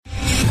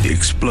the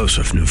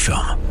explosive new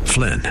film,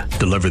 Flynn,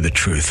 deliver the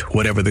truth,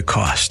 whatever the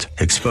cost,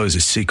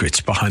 exposes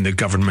secrets behind the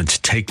government's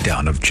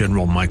takedown of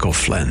General Michael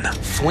Flynn.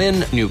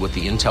 Flynn knew what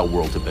the intel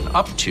world had been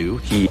up to.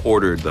 He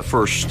ordered the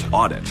first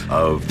audit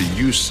of the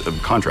use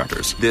of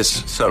contractors.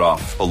 This set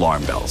off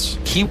alarm bells.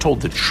 He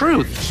told the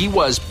truth. He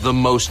was the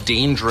most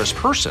dangerous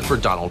person for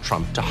Donald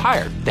Trump to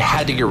hire. They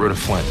had to get rid of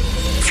Flynn.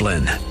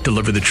 Flynn,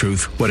 deliver the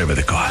truth, whatever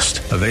the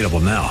cost. Available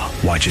now.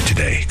 Watch it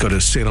today. Go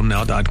to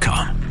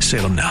salemnow.com.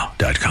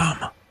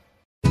 salemnow.com.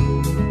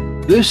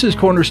 This is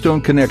Cornerstone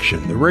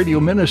Connection, the radio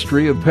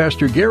ministry of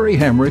Pastor Gary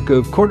Hamrick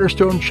of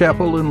Cornerstone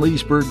Chapel in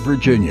Leesburg,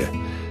 Virginia.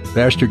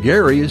 Pastor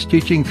Gary is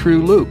teaching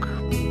through Luke.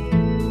 Real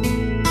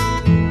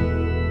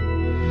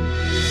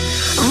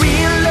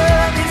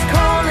love is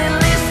calling,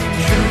 listen,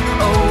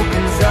 truth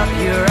opens up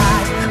your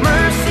eyes.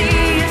 Mercy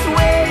is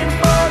waiting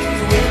for you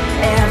with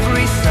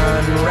every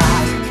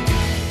sunrise.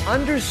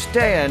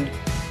 Understand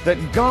that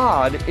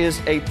God is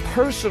a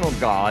personal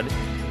God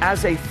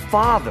as a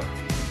father.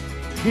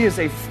 He is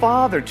a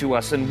father to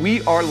us, and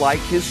we are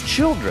like his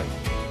children.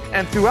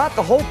 And throughout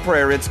the whole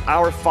prayer, it's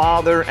our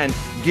Father, and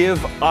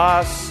give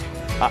us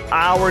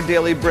our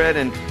daily bread,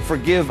 and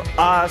forgive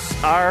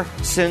us our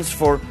sins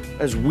for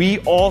as we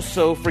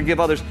also forgive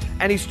others.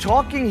 And he's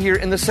talking here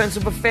in the sense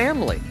of a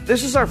family.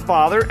 This is our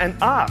Father and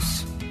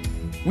us.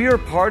 We are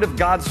part of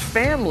God's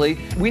family.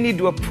 We need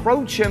to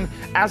approach him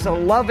as a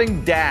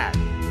loving dad.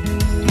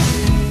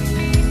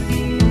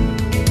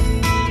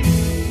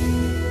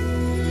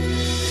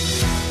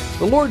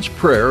 The Lord's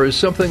Prayer is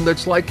something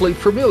that's likely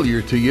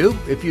familiar to you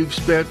if you've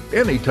spent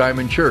any time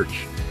in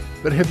church.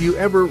 But have you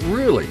ever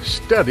really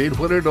studied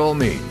what it all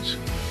means?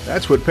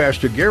 That's what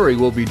Pastor Gary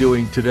will be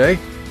doing today,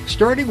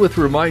 starting with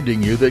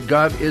reminding you that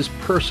God is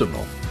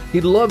personal. He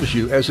loves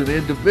you as an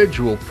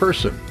individual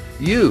person,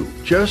 you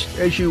just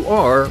as you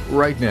are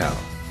right now.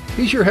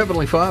 He's your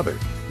Heavenly Father,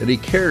 and he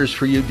cares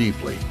for you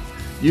deeply.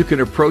 You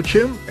can approach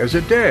him as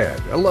a dad,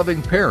 a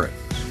loving parent.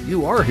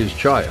 You are his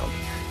child.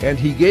 And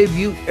he gave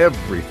you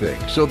everything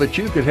so that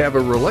you could have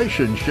a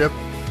relationship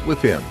with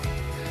him.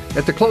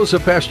 At the close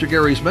of Pastor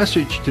Gary's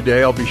message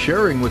today, I'll be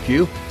sharing with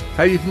you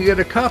how you can get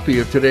a copy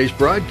of today's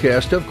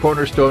broadcast of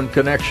Cornerstone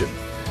Connection.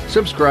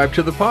 Subscribe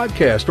to the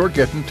podcast or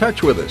get in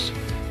touch with us.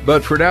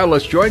 But for now,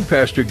 let's join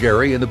Pastor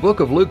Gary in the book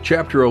of Luke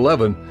chapter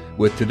 11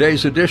 with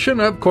today's edition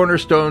of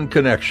Cornerstone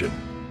Connection.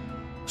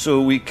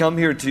 So we come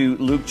here to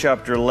Luke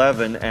chapter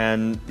 11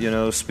 and,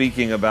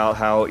 speaking about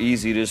how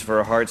easy it is for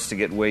our hearts to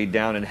get weighed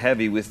down and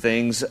heavy with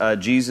things,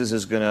 Jesus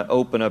is going to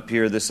open up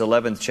here this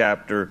 11th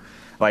chapter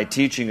by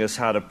teaching us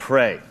how to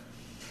pray.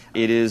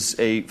 It is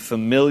a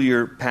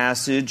familiar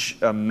passage.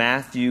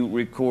 Matthew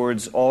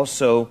records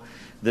also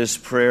this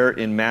prayer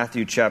in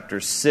Matthew chapter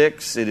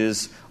 6. It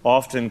is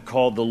often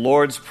called the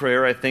Lord's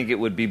Prayer. I think it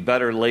would be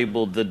better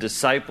labeled the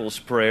disciples'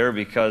 prayer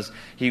because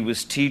he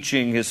was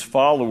teaching his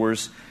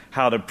followers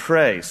how to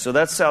pray. So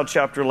that's how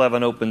chapter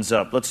 11 opens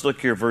up. Let's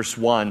look here, verse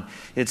 1.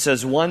 It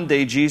says, "One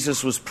day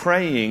Jesus was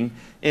praying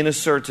in a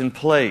certain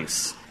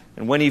place.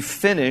 And when he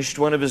finished,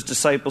 one of his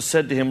disciples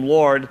said to him,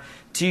 'Lord,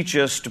 teach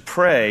us to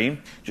pray,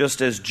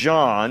 just as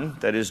John,'"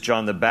 that is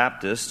John the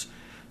Baptist,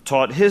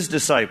 "'taught his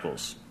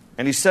disciples.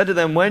 And he said to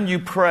them, when you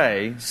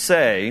pray,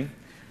 say,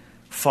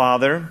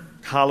 Father,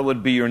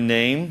 hallowed be your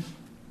name.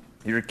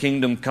 Your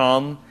kingdom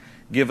come.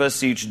 Give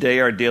us each day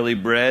our daily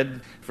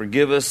bread.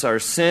 Forgive us our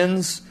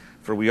sins,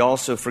 for we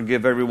also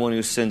forgive everyone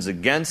who sins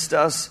against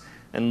us,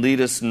 and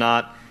lead us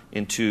not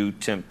into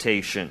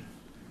temptation.'"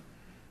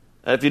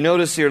 If you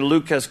notice here,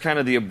 Luke has kind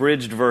of the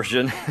abridged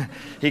version.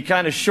 He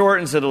kind of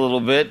shortens it a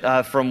little bit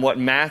from what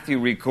Matthew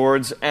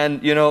records.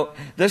 And,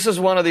 this is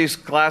one of these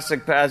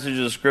classic passages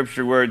of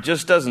Scripture where it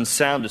just doesn't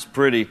sound as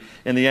pretty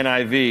in the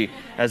NIV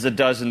as it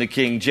does in the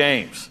King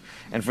James.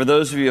 And for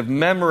those of you who have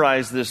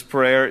memorized this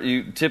prayer,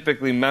 you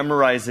typically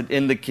memorize it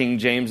in the King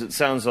James. It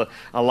sounds a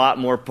lot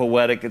more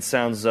poetic. It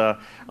sounds a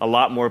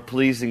lot more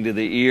pleasing to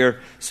the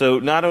ear. So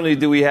not only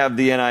do we have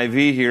the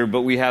NIV here,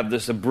 but we have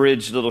this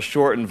abridged little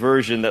shortened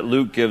version that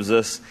Luke gives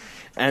us.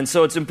 And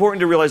so it's important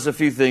to realize a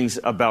few things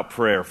about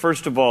prayer.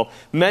 First of all,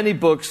 many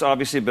books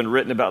obviously have been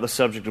written about the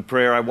subject of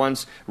prayer. I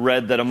once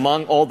read that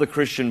among all the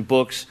Christian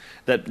books,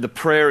 that the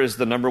prayer is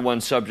the number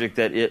one subject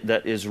that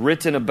is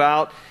written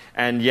about.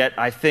 And yet,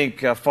 I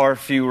think far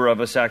fewer of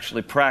us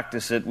actually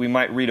practice it. We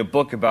might read a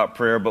book about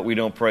prayer, but we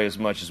don't pray as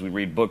much as we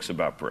read books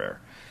about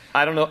prayer.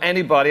 I don't know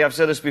anybody, I've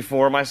said this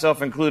before,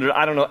 myself included,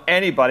 I don't know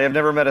anybody, I've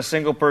never met a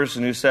single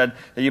person who said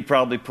that you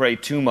probably pray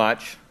too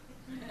much.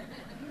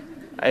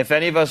 If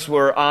any of us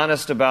were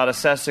honest about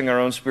assessing our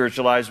own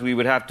spiritual lives, we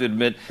would have to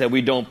admit that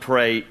we don't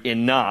pray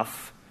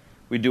enough.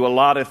 We do a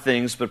lot of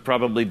things, but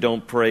probably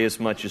don't pray as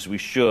much as we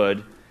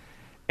should.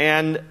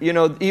 And,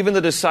 even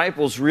the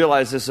disciples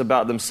realize this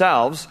about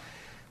themselves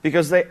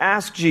because they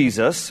ask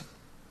Jesus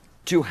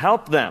to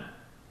help them.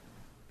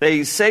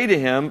 They say to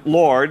him,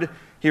 "Lord,"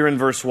 here in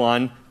verse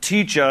 1,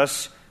 "teach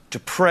us to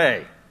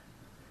pray."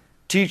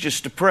 Teach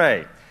us to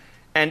pray.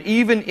 And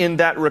even in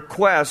that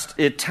request,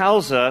 it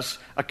tells us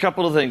a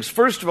couple of things.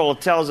 First of all,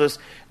 it tells us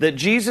that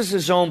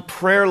Jesus' own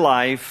prayer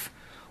life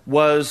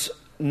was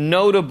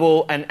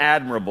notable and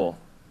admirable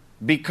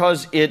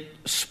because it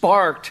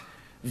sparked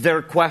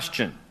their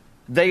question.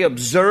 They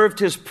observed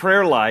his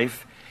prayer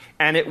life,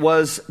 and it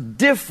was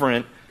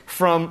different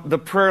from the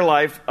prayer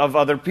life of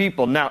other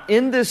people. Now,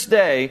 in this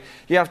day,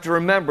 you have to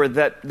remember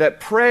that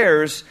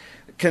prayers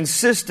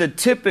consisted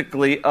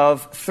typically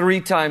of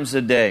 3 times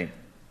a day.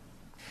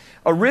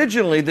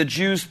 Originally, the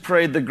Jews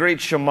prayed the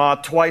Great Shema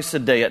twice a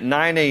day at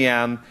 9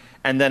 a.m.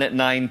 and then at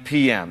 9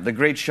 p.m. The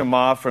Great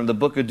Shema from the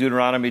book of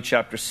Deuteronomy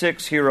chapter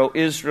 6, Hear, O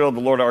Israel, the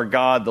Lord our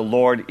God, the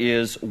Lord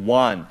is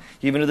one.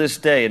 Even to this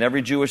day, in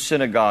every Jewish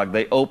synagogue,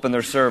 they open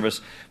their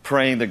service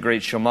praying the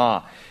Great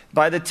Shema.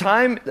 By the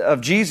time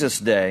of Jesus'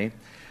 day,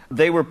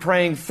 they were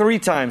praying 3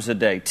 times a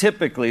day.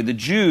 Typically, the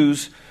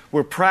Jews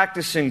were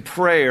practicing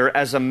prayer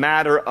as a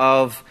matter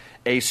of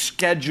a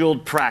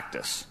scheduled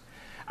practice.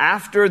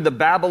 After the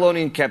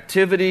Babylonian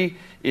captivity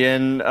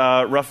in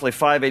roughly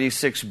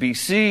 586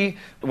 BC,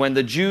 when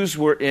the Jews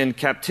were in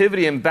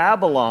captivity in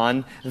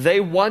Babylon, they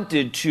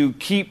wanted to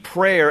keep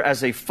prayer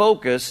as a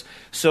focus.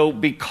 So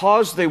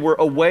because they were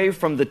away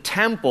from the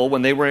temple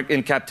when they were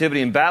in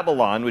captivity in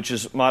Babylon, which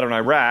is modern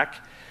Iraq,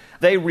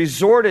 they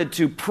resorted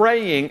to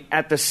praying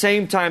at the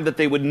same time that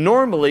they would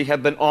normally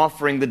have been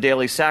offering the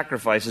daily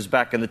sacrifices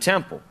back in the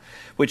temple,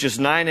 which is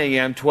 9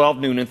 a.m., 12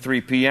 noon, and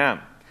 3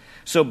 p.m.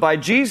 So by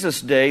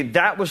Jesus' day,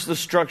 that was the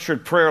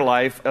structured prayer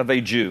life of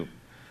a Jew.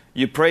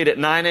 You prayed at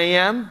 9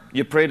 a.m.,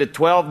 you prayed at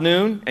 12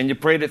 noon, and you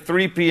prayed at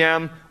 3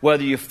 p.m.,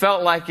 whether you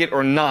felt like it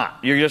or not.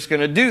 You're just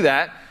going to do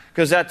that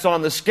because that's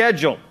on the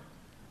schedule.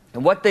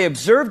 And what they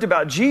observed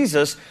about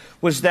Jesus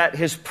was that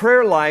his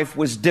prayer life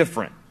was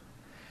different.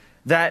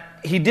 That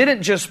he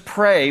didn't just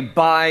pray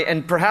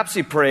and perhaps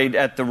he prayed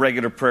at the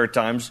regular prayer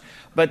times,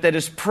 but that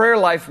his prayer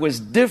life was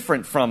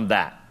different from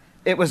that.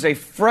 It was a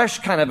fresh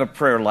kind of a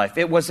prayer life.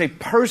 It was a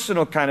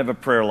personal kind of a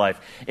prayer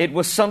life. It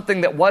was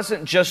something that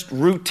wasn't just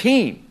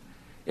routine.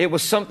 It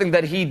was something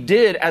that he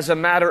did as a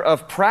matter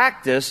of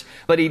practice,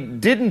 but he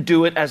didn't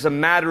do it as a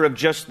matter of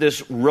just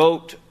this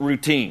rote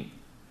routine.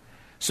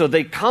 So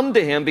they come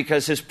to him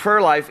because his prayer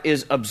life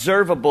is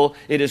observable,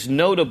 it is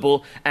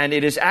notable, and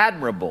it is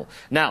admirable.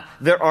 Now,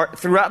 there are,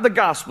 throughout the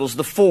Gospels,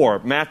 the 4,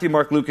 Matthew,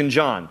 Mark, Luke, and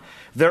John,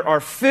 there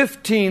are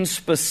 15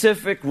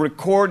 specific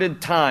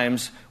recorded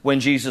times when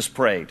Jesus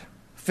prayed.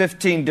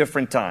 15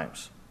 different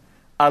times.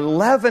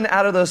 11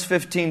 out of those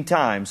 15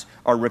 times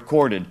are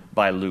recorded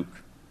by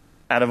Luke.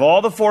 Out of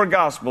all the 4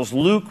 Gospels,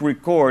 Luke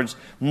records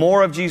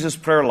more of Jesus'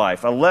 prayer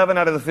life, 11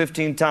 out of the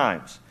 15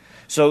 times.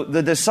 So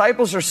the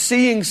disciples are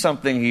seeing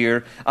something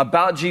here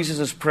about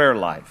Jesus' prayer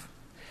life.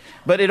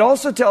 But it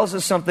also tells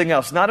us something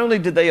else. Not only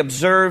did they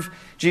observe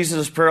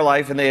Jesus' prayer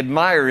life and they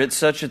admire it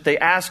such that they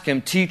ask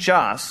him, teach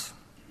us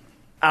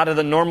out of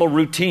the normal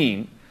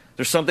routine.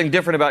 There's something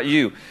different about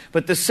you.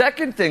 But the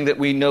second thing that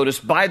we notice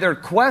by their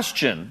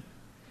question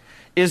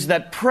is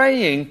that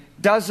praying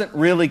doesn't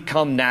really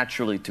come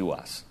naturally to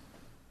us.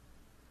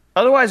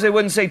 Otherwise, they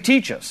wouldn't say,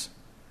 teach us.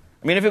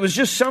 I mean, if it was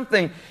just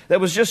something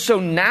that was just so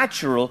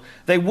natural,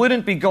 they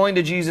wouldn't be going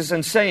to Jesus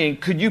and saying,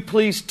 could you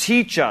please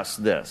teach us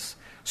this?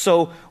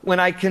 So when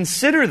I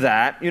consider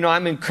that,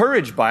 I'm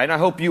encouraged by it, and I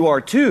hope you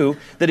are too,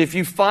 that if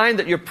you find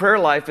that your prayer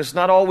life is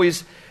not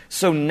always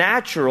so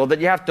natural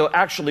that you have to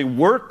actually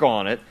work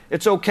on it,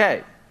 it's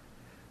okay.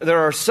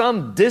 There are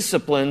some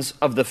disciplines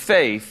of the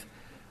faith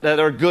that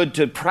are good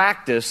to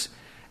practice.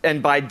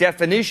 And by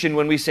definition,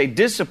 when we say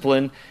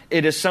discipline,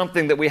 it is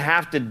something that we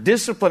have to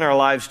discipline our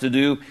lives to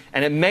do,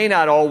 and it may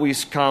not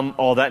always come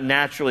all that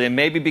naturally. And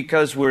maybe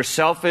because we're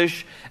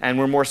selfish, and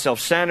we're more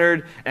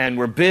self-centered, and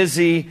we're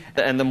busy,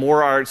 and the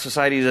more our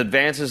society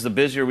advances, the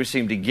busier we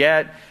seem to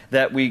get,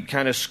 that we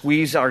kind of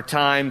squeeze our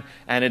time,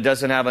 and it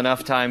doesn't have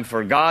enough time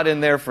for God in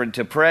there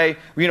to pray.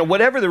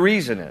 Whatever the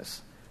reason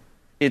is.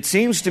 It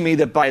seems to me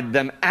that by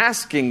them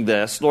asking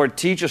this, Lord,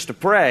 teach us to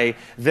pray,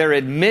 they're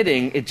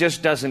admitting it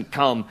just doesn't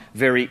come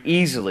very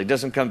easily. It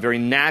doesn't come very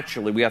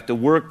naturally. We have to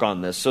work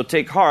on this. So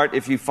take heart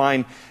if you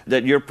find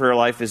that your prayer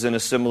life is in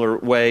a similar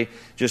way,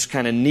 just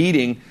kind of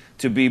needing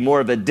to be more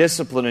of a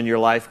discipline in your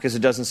life because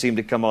it doesn't seem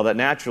to come all that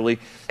naturally.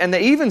 And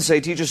they even say,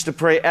 teach us to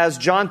pray as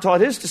John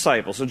taught his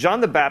disciples. So John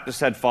the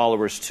Baptist had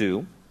followers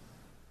too.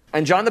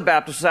 And John the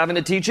Baptist was having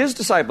to teach his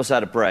disciples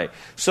how to pray.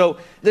 So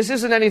this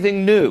isn't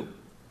anything new.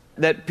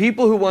 That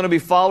people who want to be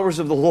followers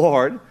of the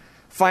Lord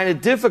find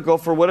it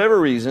difficult, for whatever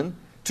reason,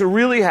 to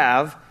really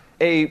have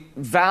a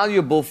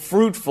valuable,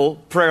 fruitful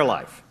prayer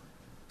life.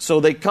 So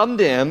they come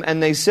to him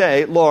and they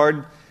say,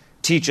 Lord,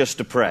 teach us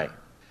to pray.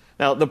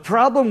 Now, the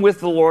problem with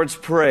the Lord's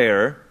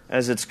Prayer,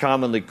 as it's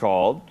commonly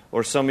called,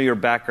 or some of your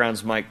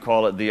backgrounds might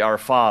call it the Our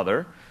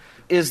Father,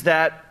 is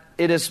that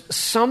it has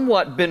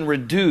somewhat been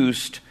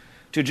reduced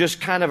to just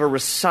kind of a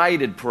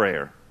recited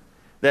prayer.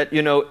 That,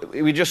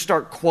 we just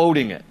start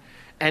quoting it.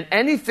 And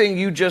anything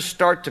you just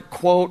start to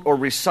quote or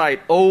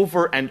recite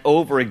over and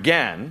over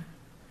again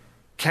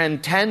can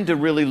tend to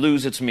really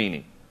lose its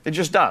meaning. It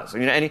just does.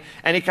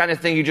 Any kind of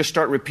thing you just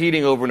start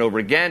repeating over and over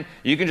again,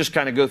 you can just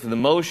kind of go through the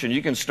motion.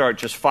 You can start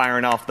just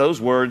firing off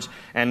those words,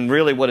 and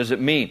really, what does it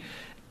mean?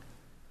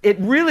 It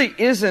really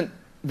isn't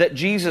that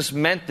Jesus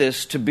meant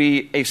this to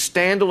be a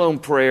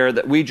standalone prayer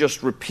that we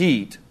just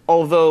repeat,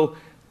 although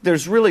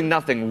there's really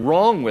nothing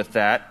wrong with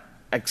that,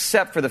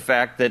 except for the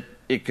fact that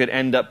it could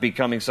end up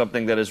becoming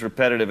something that is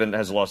repetitive and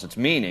has lost its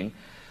meaning.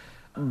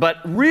 But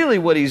really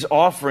what he's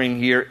offering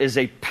here is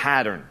a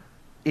pattern.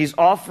 He's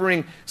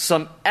offering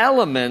some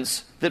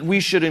elements that we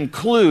should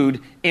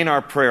include in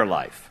our prayer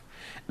life.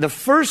 The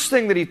first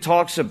thing that he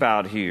talks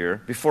about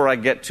here, before I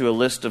get to a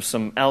list of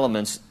some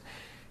elements,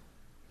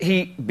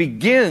 he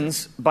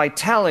begins by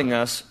telling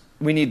us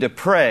we need to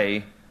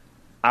pray,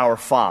 our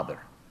Father.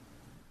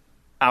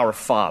 Our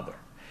Father.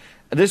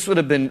 This would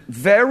have been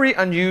very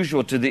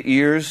unusual to the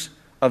ears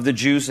of the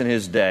Jews in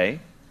his day,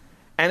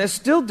 and it's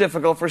still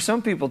difficult for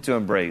some people to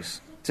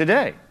embrace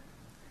today.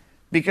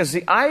 Because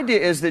the idea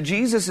is that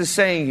Jesus is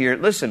saying here,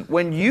 listen,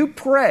 when you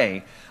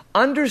pray,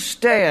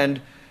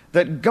 understand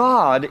that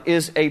God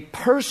is a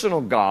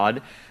personal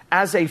God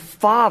as a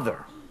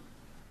father.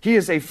 He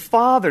is a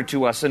father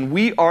to us, and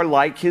we are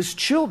like his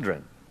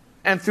children.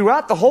 And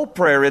throughout the whole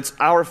prayer, it's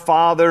our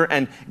Father,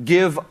 and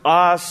give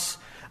us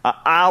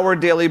our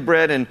daily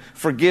bread, and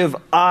forgive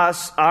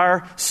us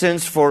our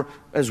sins for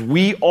as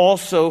we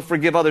also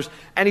forgive others.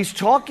 And he's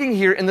talking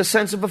here in the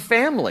sense of a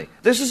family.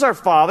 This is our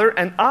Father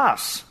and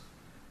us.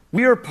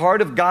 We are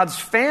part of God's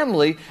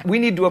family. We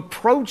need to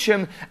approach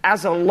him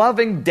as a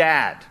loving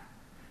dad.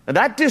 Now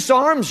that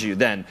disarms you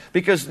then,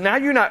 because now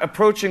you're not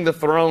approaching the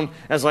throne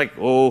as like,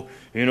 oh,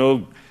 you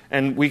know,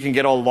 and we can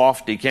get all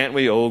lofty, can't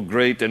we? Oh,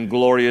 great and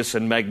glorious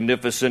and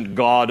magnificent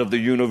God of the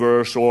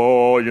universe.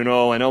 Oh, you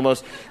know, and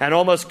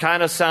almost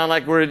kind of sound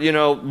like we're, you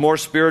know, more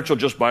spiritual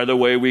just by the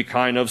way we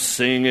kind of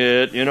sing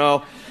it, you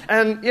know.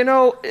 And, you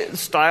know,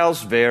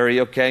 styles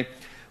vary, okay?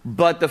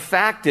 But the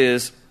fact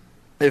is,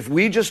 if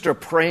we just are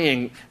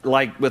praying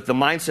like with the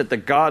mindset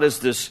that God is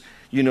this,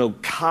 you know,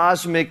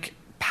 cosmic,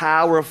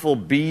 powerful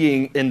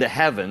being in the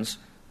heavens,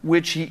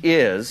 which he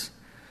is,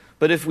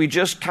 but if we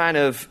just kind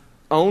of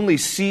only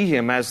see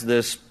him as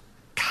this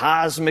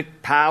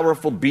cosmic,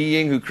 powerful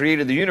being who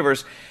created the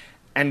universe,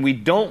 and we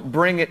don't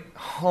bring it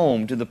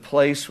home to the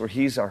place where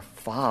he's our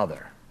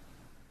Father,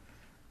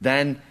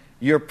 then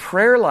your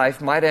prayer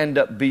life might end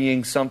up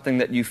being something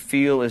that you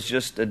feel is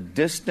just a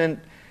distant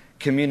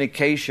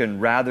communication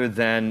rather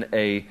than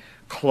a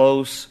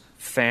close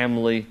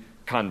family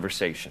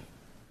conversation.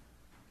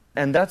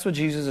 And that's what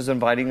Jesus is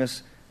inviting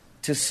us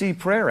to see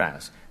prayer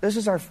as. This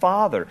is our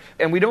Father.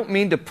 And we don't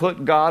mean to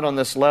put God on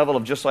this level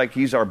of just like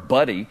he's our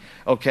buddy,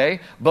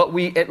 okay? But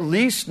we at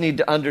least need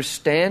to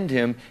understand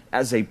him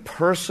as a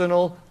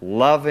personal,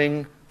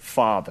 loving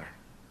Father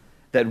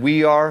that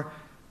we are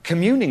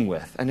communing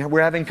with and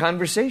we're having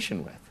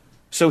conversation with.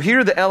 So here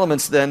are the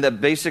elements then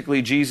that basically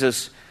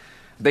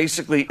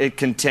it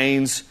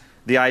contains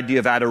the idea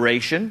of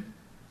adoration,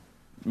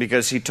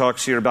 because he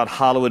talks here about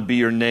hallowed be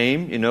your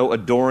name, you know,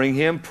 adoring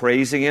him,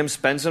 praising him.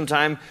 Spend some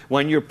time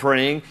when you're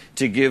praying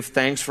to give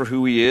thanks for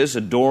who he is,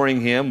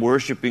 adoring him,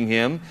 worshiping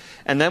him.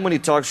 And then when he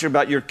talks here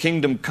about your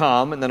kingdom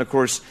come, and then of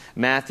course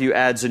Matthew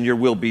adds in your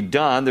will be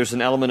done, there's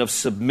an element of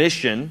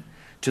submission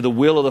to the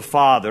will of the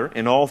Father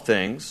in all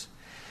things.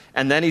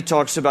 And then he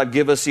talks about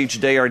give us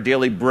each day our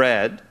daily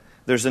bread.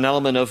 There's an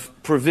element of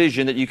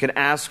provision that you can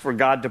ask for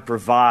God to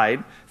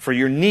provide for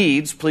your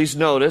needs. Please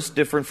notice,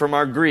 different from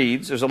our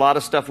greeds. There's a lot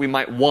of stuff we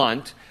might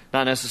want,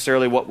 not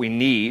necessarily what we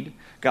need.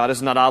 God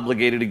is not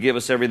obligated to give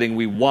us everything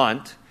we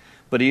want,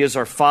 but he is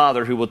our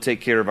Father who will take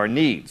care of our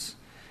needs.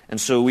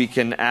 And so we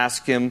can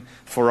ask him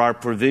for our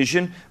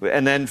provision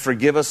and then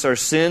forgive us our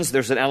sins.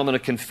 There's an element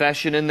of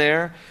confession in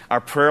there.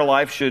 Our prayer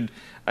life should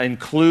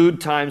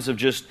include times of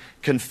just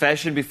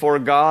confession before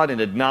God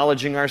and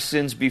acknowledging our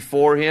sins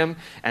before him.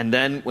 And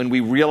then when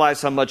we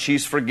realize how much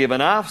he's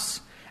forgiven us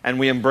and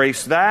we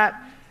embrace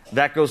that,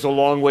 that goes a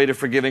long way to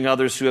forgiving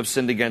others who have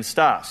sinned against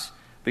us,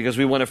 because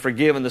we want to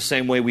forgive in the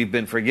same way we've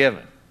been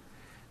forgiven.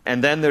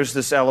 And then there's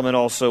this element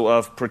also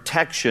of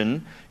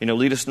protection. You know,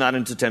 lead us not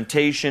into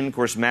temptation. Of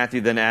course,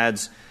 Matthew then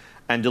adds,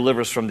 and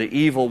deliver us from the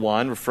evil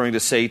one, referring to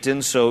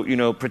Satan. So, you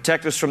know,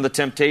 protect us from the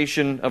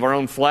temptation of our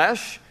own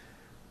flesh.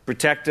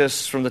 Protect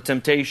us from the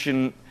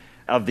temptation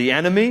of the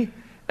enemy.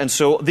 And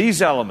so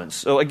these elements.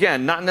 So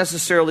again, not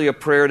necessarily a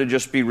prayer to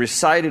just be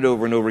recited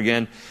over and over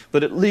again,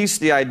 but at least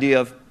the idea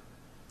of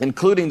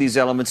including these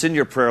elements in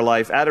your prayer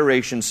life: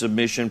 adoration,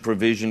 submission,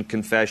 provision,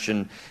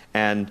 confession,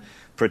 and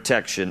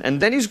protection.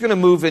 And then he's going to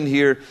move in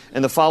here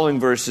in the following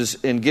verses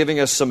in giving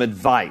us some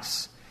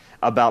advice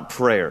about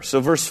prayer.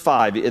 So verse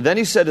 5, then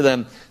he said to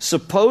them,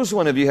 suppose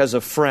one of you has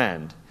a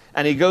friend,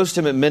 and he goes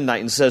to him at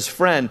midnight and says,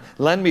 friend,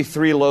 lend me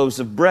 3 loaves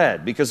of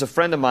bread, because a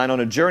friend of mine on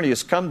a journey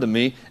has come to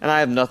me, and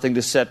I have nothing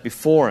to set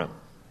before him.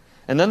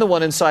 And then the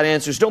one inside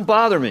answers, don't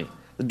bother me.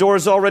 The door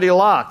is already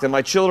locked, and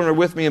my children are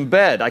with me in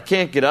bed. I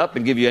can't get up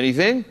and give you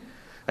anything.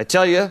 I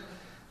tell you,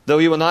 though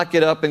he will not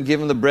get up and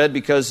give him the bread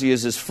because he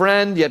is his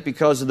friend, yet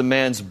because of the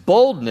man's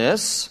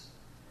boldness,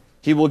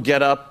 he will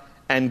get up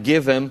and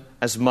give him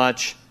as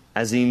much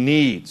as he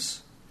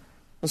needs.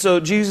 And so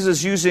Jesus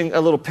is using a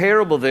little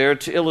parable there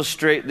to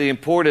illustrate the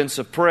importance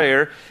of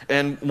prayer.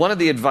 And one of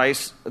the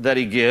advice that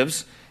he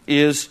gives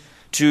is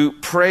to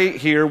pray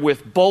here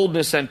with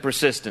boldness and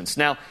persistence.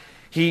 Now,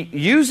 he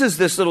uses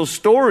this little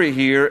story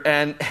here,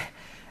 and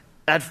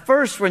at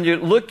first when you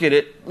look at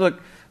it,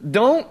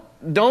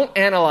 don't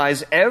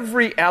analyze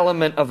every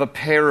element of a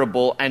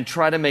parable and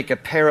try to make a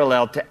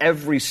parallel to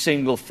every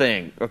single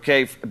thing,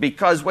 okay?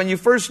 Because when you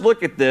first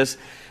look at this,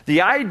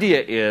 the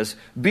idea is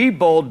be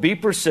bold, be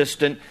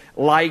persistent,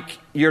 like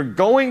you're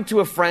going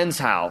to a friend's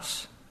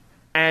house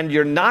and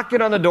you're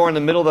knocking on the door in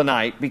the middle of the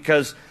night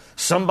because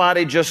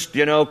somebody just,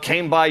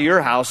 came by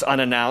your house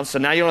unannounced,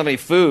 and now you don't have any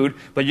food,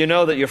 but you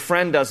know that your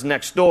friend does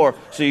next door.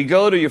 So you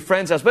go to your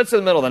friend's house, but it's in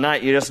the middle of the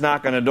night, you just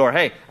knock on the door.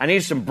 Hey, I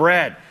need some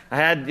bread. I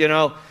had,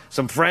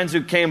 some friends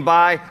who came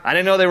by. I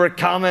didn't know they were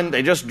coming.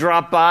 They just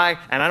dropped by,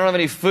 and I don't have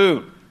any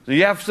food. So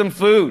you have some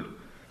food.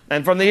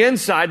 And from the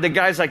inside, the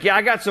guy's like, yeah,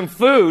 I got some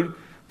food,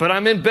 but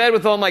I'm in bed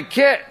with all my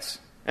kids,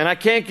 and I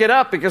can't get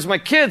up because my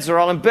kids are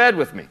all in bed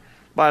with me.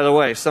 By the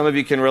way, some of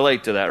you can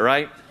relate to that,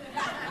 right?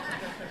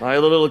 My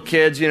little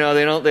kids, they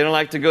don't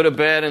like to go to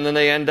bed, and then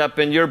they end up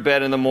in your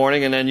bed in the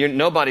morning, and then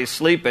nobody's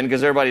sleeping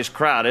because everybody's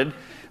crowded.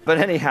 But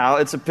anyhow,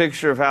 it's a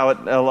picture of how it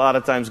a lot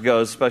of times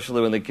goes,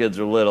 especially when the kids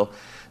are little.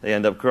 They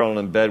end up curling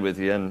in bed with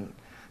you. And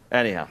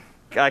anyhow,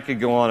 I could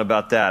go on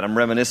about that. I'm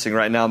reminiscing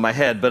right now in my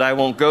head, but I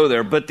won't go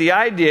there. But the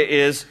idea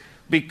is,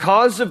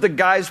 because of the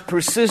guy's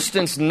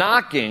persistence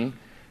knocking,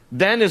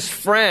 then his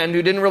friend,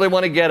 who didn't really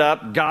want to get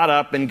up, got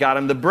up and got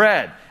him the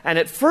bread. And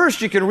at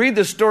first you can read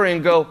this story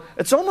and go,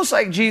 it's almost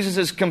like Jesus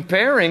is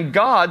comparing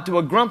God to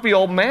a grumpy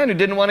old man who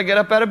didn't want to get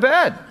up out of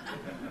bed.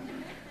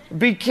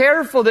 Be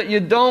careful that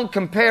you don't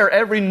compare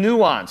every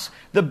nuance.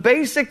 The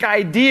basic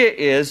idea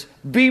is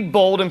be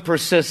bold and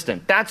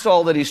persistent. That's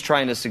all that he's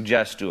trying to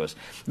suggest to us.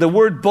 The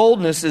word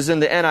boldness is in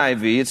the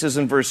NIV. It says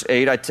in verse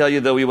 8, I tell you,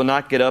 though he will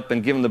not get up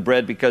and give him the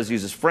bread because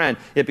he's his friend,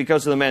 yet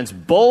because of the man's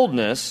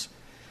boldness,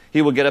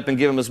 he will get up and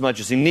give him as much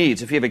as he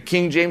needs. If you have a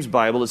King James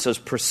Bible, it says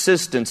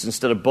persistence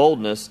instead of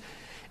boldness.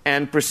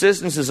 And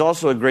persistence is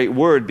also a great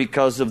word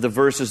because of the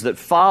verses that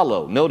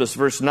follow. Notice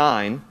verse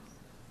 9.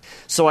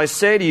 So I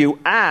say to you,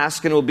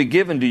 ask and it will be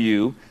given to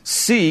you.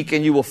 Seek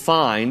and you will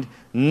find.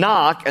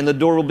 Knock and the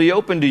door will be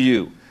opened to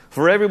you.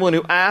 For everyone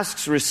who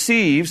asks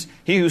receives.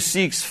 He who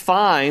seeks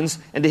finds.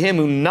 And to him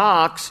who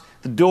knocks,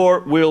 the door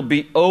will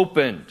be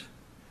opened.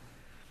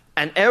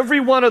 And every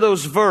one of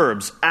those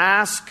verbs,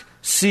 ask,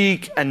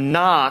 seek, and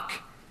knock,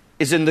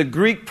 is in the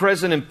Greek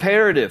present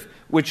imperative,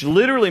 which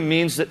literally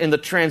means that in the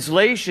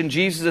translation,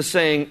 Jesus is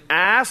saying,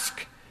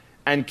 ask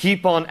and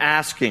keep on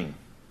asking.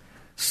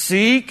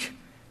 Seek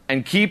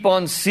and keep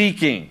on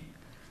seeking.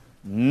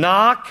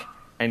 Knock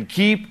and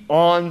keep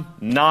on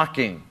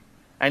knocking.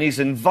 And he's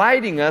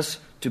inviting us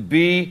to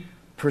be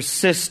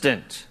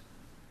persistent.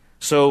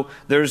 So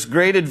there's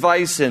great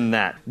advice in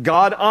that.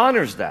 God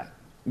honors that.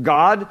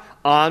 God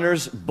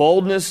honors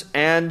boldness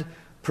and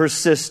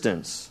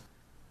persistence.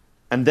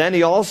 And then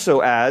he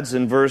also adds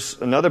in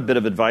another bit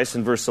of advice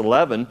in verse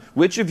 11,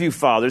 which of you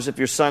fathers, if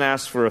your son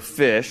asks for a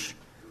fish,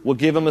 will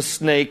give him a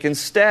snake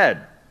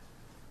instead?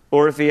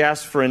 Or if he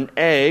asks for an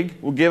egg,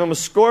 will give him a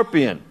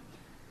scorpion?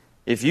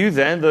 If you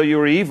then, though you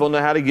are evil,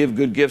 know how to give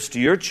good gifts to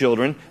your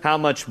children, how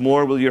much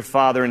more will your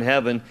Father in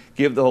heaven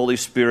give the Holy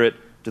Spirit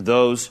to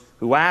those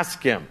who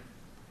ask him?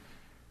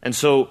 And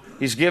so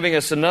he's giving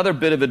us another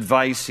bit of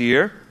advice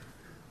here.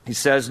 He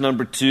says,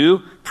 number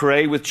 2,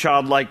 pray with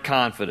childlike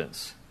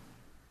confidence.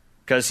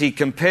 Because he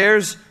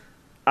compares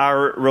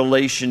our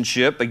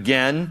relationship,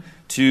 again,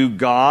 to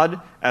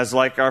God as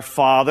like our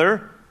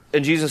Father.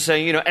 And Jesus is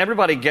saying,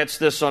 everybody gets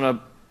this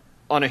on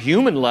a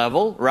human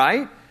level,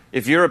 right?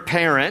 If you're a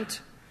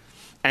parent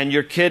and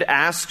your kid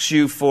asks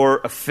you for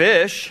a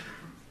fish,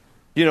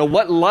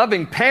 what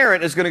loving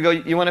parent is going to go,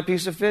 you want a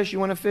piece of fish? You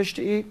want a fish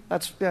to eat?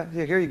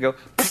 Here you go.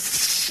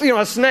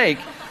 A snake.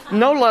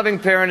 No loving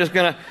parent is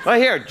going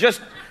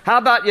to, how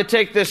about you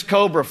take this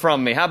cobra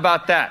from me? How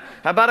about that?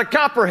 How about a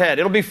copperhead?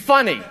 It'll be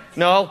funny.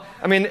 No,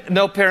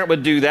 no parent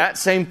would do that.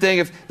 Same thing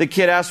if the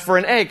kid asks for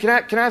an egg. Can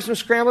I have some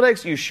scrambled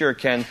eggs? You sure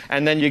can.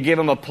 And then you give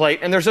him a plate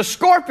and there's a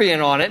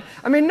scorpion on it.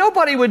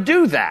 Nobody would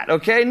do that,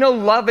 okay? No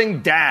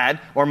loving dad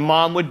or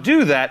mom would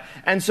do that.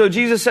 And so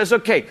Jesus says,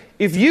 okay,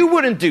 if you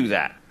wouldn't do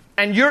that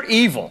and you're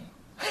evil,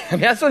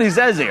 that's what he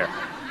says here.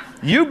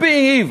 You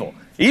being evil,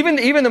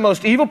 even the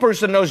most evil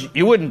person knows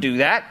you wouldn't do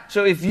that.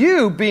 So if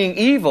you being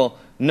evil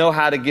know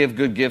how to give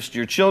good gifts to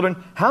your children,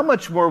 how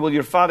much more will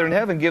your Father in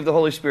heaven give the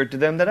Holy Spirit to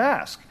them that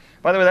ask?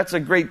 By the way, that's a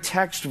great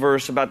text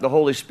verse about the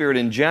Holy Spirit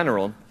in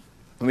general.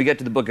 When we get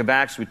to the book of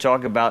Acts, we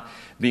talk about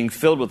being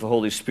filled with the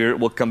Holy Spirit.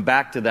 We'll come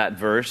back to that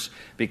verse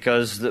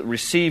because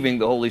receiving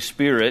the Holy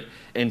Spirit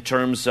in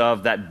terms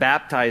of that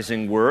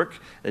baptizing work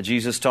that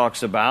Jesus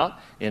talks about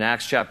in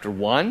Acts chapter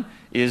 1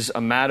 is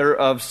a matter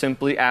of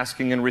simply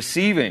asking and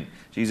receiving.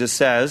 Jesus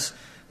says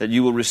that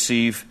you will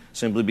receive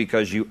simply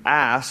because you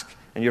ask,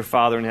 and your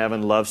Father in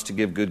heaven loves to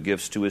give good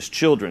gifts to his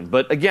children.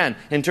 But again,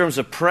 in terms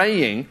of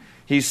praying,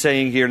 he's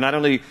saying here, not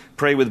only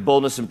pray with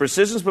boldness and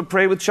persistence, but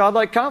pray with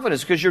childlike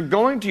confidence, because you're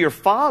going to your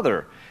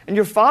Father, and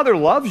your Father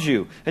loves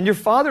you, and your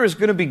Father is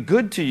going to be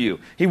good to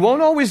you. He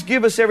won't always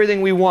give us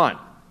everything we want.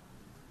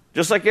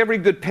 Just like every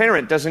good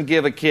parent doesn't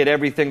give a kid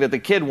everything that the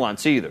kid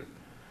wants either.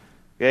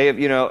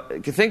 Okay,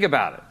 think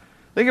about it.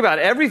 Think about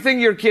everything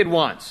your kid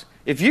wants.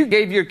 If you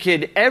gave your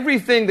kid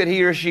everything that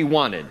he or she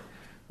wanted,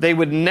 they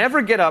would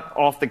never get up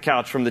off the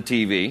couch from the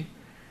TV,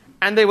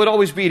 and they would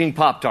always be eating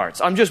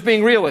Pop-Tarts. I'm just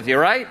being real with you,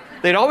 right?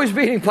 They'd always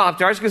be eating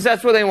Pop-Tarts because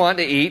that's what they want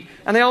to eat,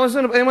 and they always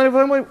want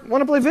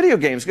to play video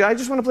games. I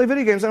just want to play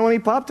video games. I don't want to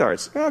eat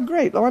Pop-Tarts. Oh,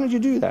 great. Why did you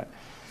do that?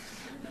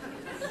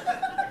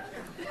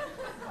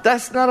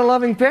 That's not a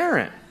loving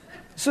parent.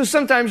 So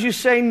sometimes you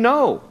say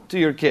no to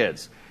your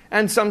kids.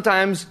 And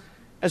sometimes,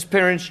 as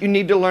parents, you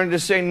need to learn to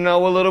say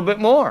no a little bit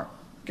more.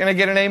 Can I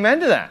get an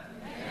amen to that?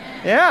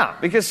 Yeah,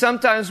 because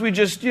sometimes we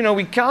just,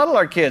 we coddle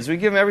our kids. We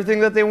give them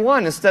everything that they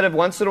want instead of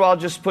once in a while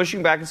just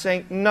pushing back and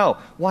saying, no.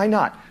 Why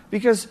not?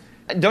 Because,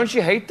 don't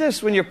you hate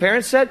this when your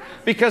parents said,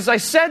 because I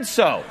said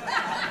so.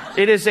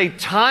 It is a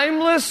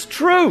timeless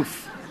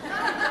truth.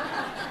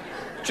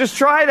 Just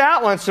try it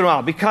out once in a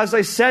while. Because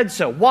I said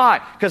so.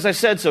 Why? Because I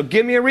said so.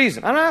 Give me a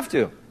reason. I don't have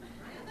to.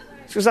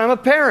 It's because I'm a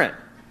parent.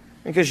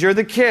 Because you're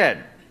the kid.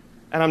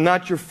 And I'm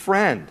not your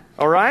friend.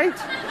 All right?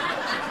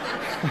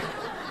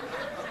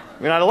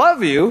 I mean, I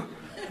love you,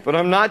 but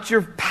I'm not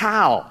your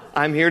pal.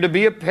 I'm here to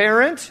be a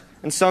parent,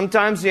 and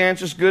sometimes the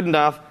answer's good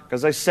enough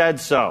because I said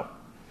so.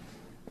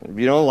 If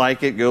you don't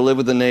like it, go live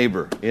with the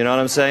neighbor. You know what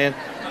I'm saying?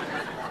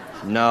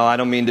 No, I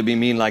don't mean to be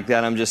mean like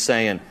that. I'm just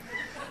saying.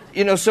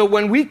 So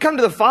when we come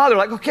to the Father,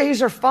 like, okay,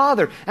 He's our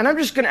Father, and I'm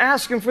just going to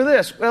ask Him for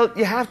this. Well,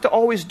 you have to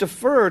always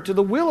defer to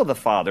the will of the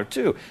Father,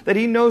 too, that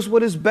He knows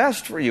what is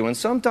best for you. And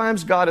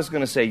sometimes God is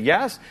going to say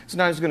yes,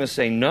 sometimes He's going to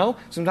say no,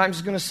 sometimes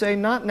He's going to say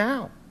not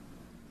now.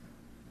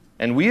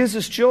 And we as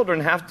His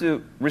children have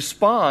to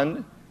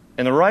respond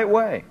in the right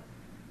way.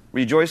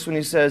 Rejoice when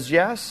He says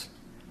yes.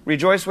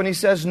 Rejoice when He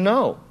says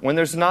no. When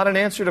there's not an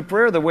answer to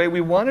prayer the way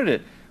we wanted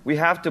it, we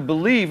have to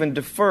believe and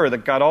defer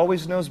that God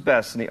always knows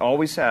best, and He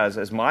always has,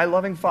 as my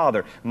loving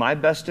Father, my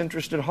best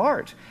interest at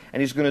heart.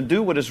 And He's going to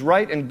do what is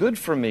right and good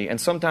for me. And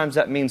sometimes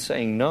that means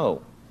saying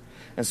no.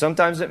 And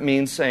sometimes it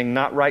means saying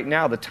not right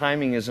now, the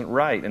timing isn't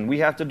right. And we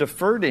have to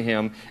defer to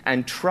Him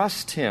and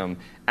trust Him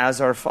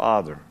as our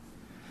Father.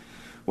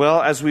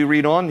 Well, as we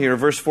read on here,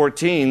 verse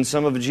 14,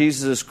 some of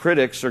Jesus'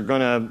 critics are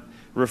going to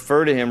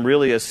refer to Him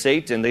really as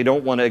Satan. They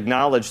don't want to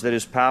acknowledge that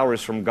His power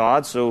is from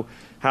God, so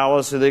how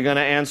else are they going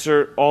to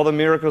answer all the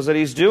miracles that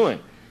He's doing?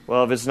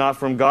 Well, if it's not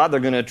from God, they're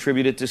going to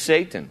attribute it to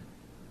Satan,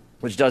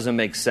 which doesn't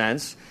make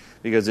sense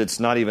because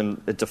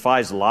it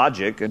defies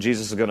logic, and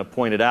Jesus is going to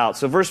point it out.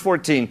 So verse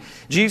 14,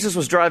 Jesus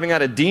was driving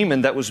out a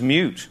demon that was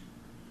mute.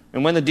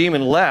 And when the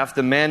demon left,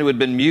 the man who had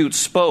been mute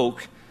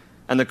spoke,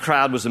 and the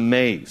crowd was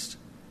amazed.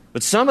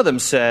 But some of them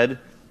said,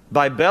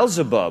 by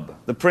Beelzebub,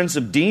 the prince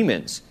of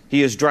demons,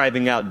 he is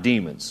driving out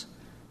demons.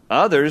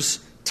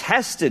 Others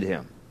tested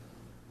Him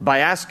by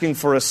asking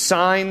for a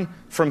sign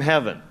from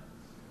heaven.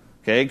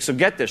 Okay, so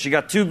get this. You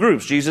got two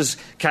groups. Jesus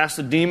cast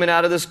a demon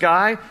out of this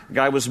guy. The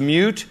guy was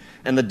mute,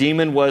 and the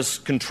demon was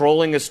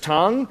controlling his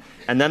tongue.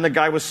 And then the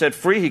guy was set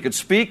free. He could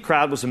speak.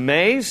 Crowd was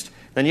amazed.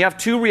 Then you have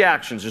two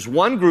reactions. There's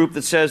one group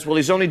that says, well,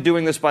 he's only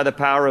doing this by the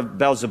power of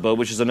Beelzebub,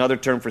 which is another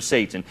term for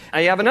Satan.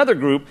 And you have another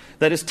group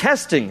that is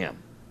testing him.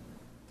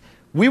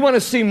 We want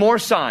to see more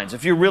signs.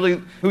 If you're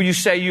really who you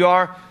say you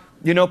are,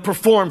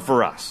 perform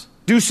for us.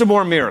 Do some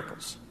more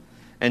miracles.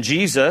 And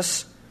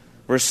Jesus,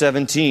 verse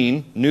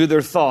 17, knew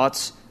their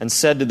thoughts and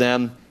said to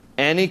them,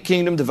 any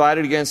kingdom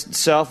divided against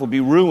itself will be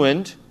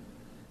ruined,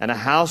 and a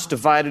house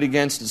divided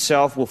against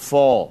itself will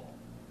fall.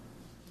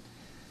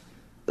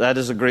 That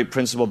is a great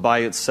principle by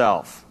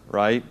itself,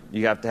 right?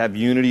 You have to have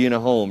unity in a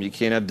home. You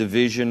can't have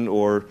division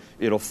or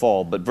it'll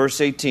fall. But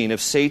verse 18,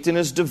 if Satan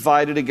is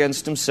divided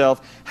against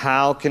himself,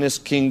 how can his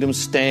kingdom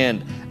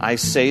stand? I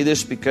say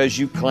this because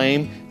you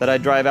claim that I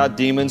drive out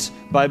demons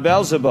by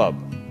Beelzebub.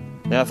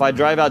 Now, if I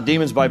drive out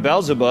demons by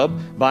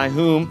Beelzebub, by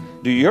whom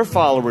do your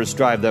followers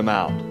drive them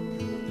out?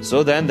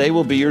 So then they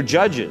will be your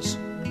judges.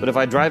 But if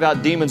I drive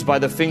out demons by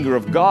the finger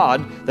of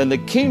God, then the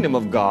kingdom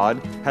of God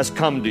has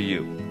come to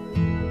you.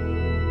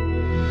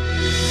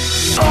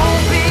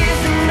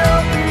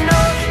 Open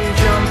ocean,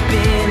 jump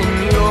in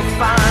and you'll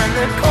find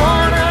the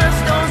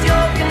cornerstone's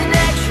your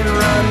connection.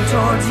 Run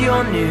towards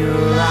your new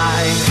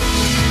life.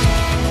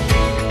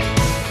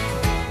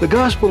 The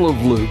Gospel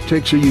of Luke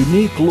takes a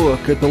unique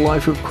look at the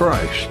life of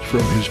Christ,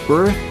 from His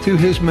birth to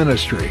His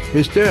ministry,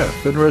 His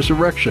death and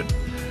resurrection.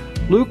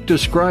 Luke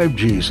described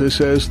Jesus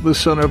as the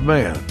Son of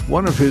Man,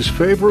 one of his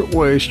favorite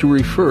ways to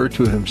refer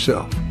to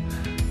Himself.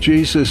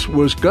 Jesus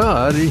was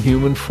God in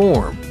human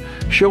form,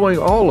 showing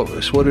all of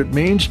us what it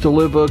means to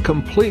live a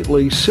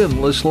completely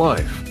sinless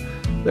life.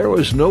 There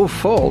was no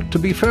fault to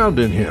be found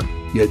in Him,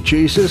 yet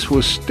Jesus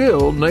was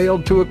still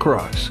nailed to a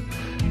cross.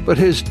 But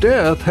His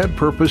death had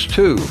purpose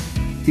too.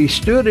 He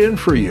stood in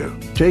for you,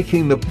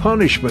 taking the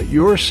punishment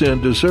your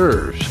sin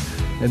deserves.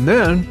 And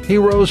then He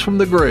rose from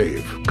the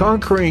grave,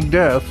 conquering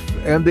death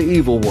and the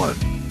evil one.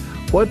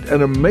 What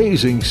an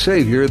amazing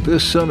Savior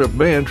this Son of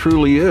Man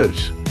truly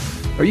is.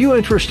 Are you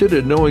interested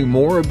in knowing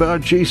more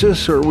about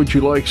Jesus, or would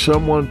you like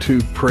someone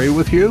to pray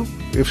with you?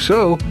 If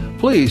so,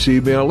 please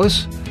email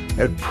us.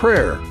 at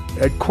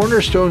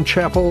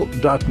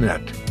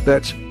prayer@cornerstonechapel.net.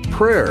 That's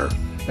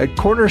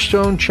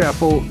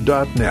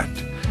prayer@cornerstonechapel.net.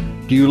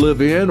 Do you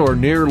live in or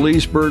near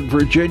Leesburg,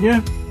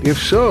 Virginia? If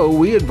so,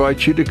 we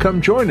invite you to come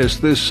join us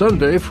this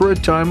Sunday for a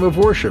time of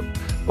worship,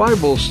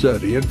 Bible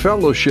study, and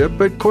fellowship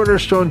at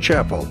Cornerstone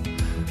Chapel.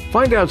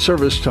 Find out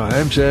service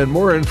times and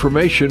more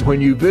information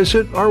when you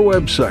visit our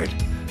website,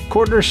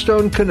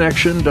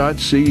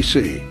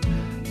 cornerstoneconnection.cc.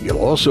 You'll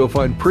also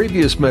find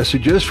previous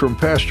messages from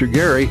Pastor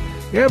Gary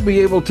and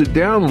be able to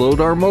download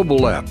our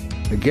mobile app.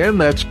 Again,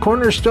 that's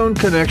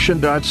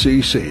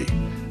cornerstoneconnection.cc.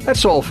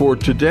 That's all for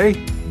today.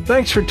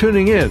 Thanks for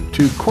tuning in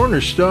to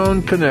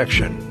Cornerstone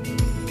Connection.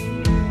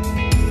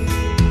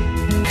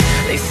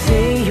 They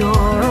say you're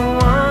a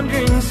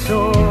wandering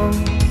soul,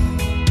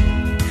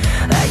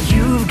 that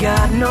you've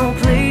got no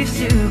place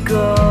to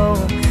go,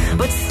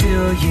 but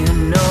still you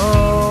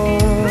know